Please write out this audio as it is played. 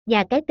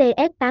Nhà cái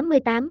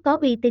TF88 có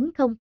uy tín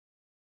không?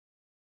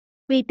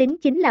 Uy tín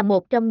chính là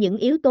một trong những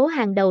yếu tố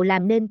hàng đầu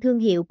làm nên thương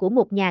hiệu của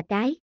một nhà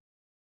cái.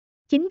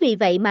 Chính vì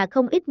vậy mà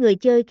không ít người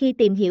chơi khi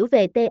tìm hiểu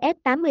về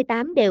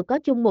TF88 đều có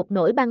chung một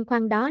nỗi băn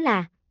khoăn, đó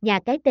là nhà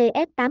cái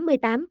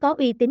TF88 có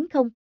uy tín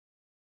không?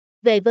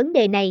 Về vấn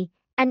đề này,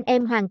 anh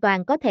em hoàn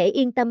toàn có thể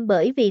yên tâm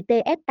bởi vì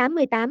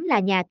TF88 là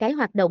nhà cái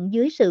hoạt động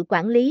dưới sự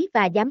quản lý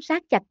và giám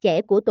sát chặt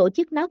chẽ của tổ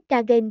chức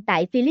Knocka Game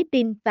tại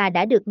Philippines và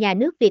đã được nhà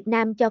nước Việt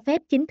Nam cho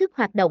phép chính thức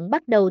hoạt động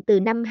bắt đầu từ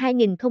năm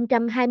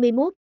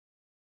 2021.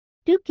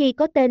 Trước khi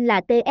có tên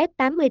là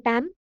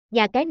TF88,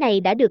 nhà cái này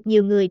đã được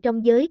nhiều người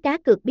trong giới cá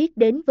cược biết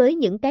đến với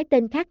những cái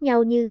tên khác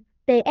nhau như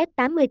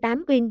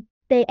TF88 Win,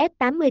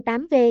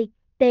 TF88V,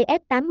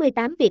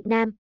 TF88 Việt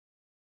Nam.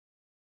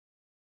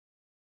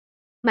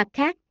 Mặt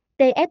khác,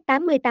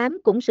 TF88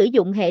 cũng sử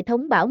dụng hệ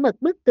thống bảo mật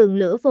bức tường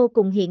lửa vô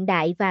cùng hiện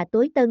đại và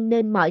tối tân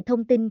nên mọi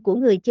thông tin của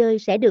người chơi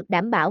sẽ được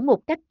đảm bảo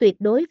một cách tuyệt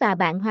đối và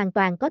bạn hoàn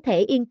toàn có thể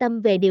yên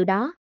tâm về điều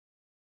đó.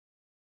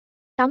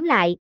 Tóm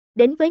lại,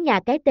 đến với nhà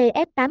cái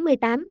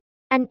TF88,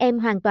 anh em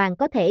hoàn toàn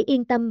có thể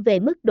yên tâm về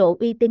mức độ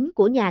uy tín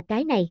của nhà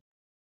cái này.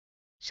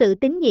 Sự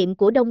tín nhiệm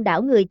của đông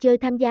đảo người chơi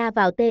tham gia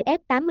vào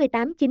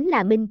TF88 chính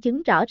là minh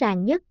chứng rõ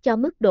ràng nhất cho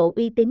mức độ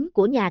uy tín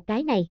của nhà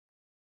cái này.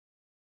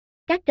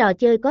 Các trò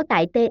chơi có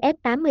tại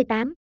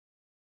TF88.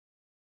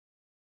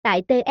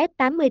 Tại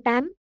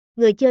TF88,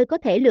 người chơi có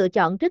thể lựa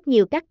chọn rất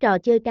nhiều các trò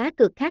chơi cá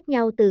cược khác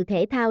nhau từ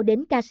thể thao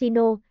đến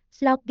casino,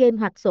 slot game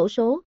hoặc xổ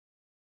số.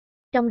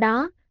 Trong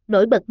đó,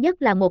 nổi bật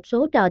nhất là một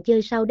số trò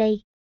chơi sau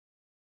đây.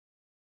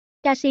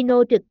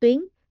 Casino trực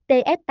tuyến,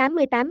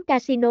 TF88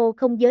 Casino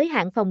không giới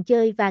hạn phòng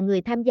chơi và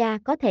người tham gia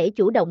có thể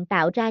chủ động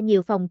tạo ra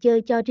nhiều phòng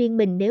chơi cho riêng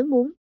mình nếu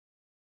muốn.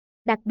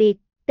 Đặc biệt,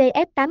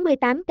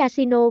 TF88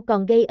 Casino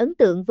còn gây ấn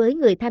tượng với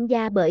người tham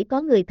gia bởi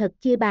có người thật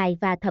chia bài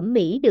và thẩm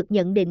mỹ được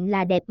nhận định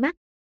là đẹp mắt.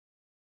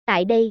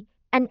 Tại đây,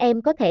 anh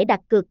em có thể đặt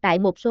cược tại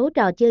một số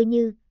trò chơi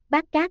như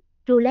bát cát,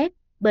 roulette,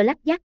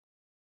 blackjack.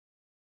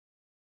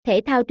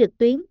 Thể thao trực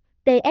tuyến,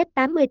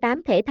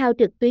 TF88 thể thao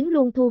trực tuyến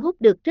luôn thu hút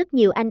được rất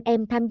nhiều anh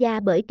em tham gia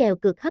bởi kèo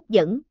cược hấp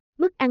dẫn,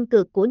 mức ăn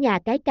cược của nhà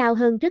cái cao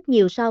hơn rất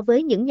nhiều so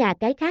với những nhà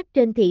cái khác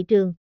trên thị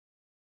trường.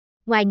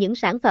 Ngoài những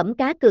sản phẩm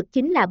cá cược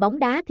chính là bóng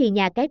đá thì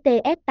nhà cái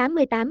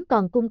TF88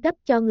 còn cung cấp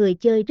cho người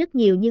chơi rất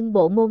nhiều những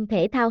bộ môn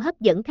thể thao hấp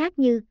dẫn khác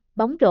như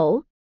bóng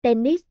rổ,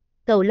 tennis,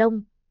 cầu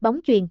lông, bóng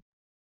chuyền.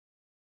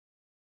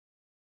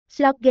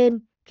 Slot game,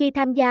 khi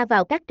tham gia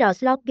vào các trò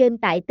slot game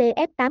tại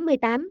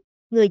TF88,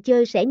 người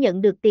chơi sẽ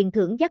nhận được tiền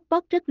thưởng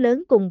jackpot rất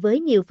lớn cùng với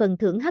nhiều phần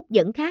thưởng hấp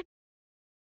dẫn khác.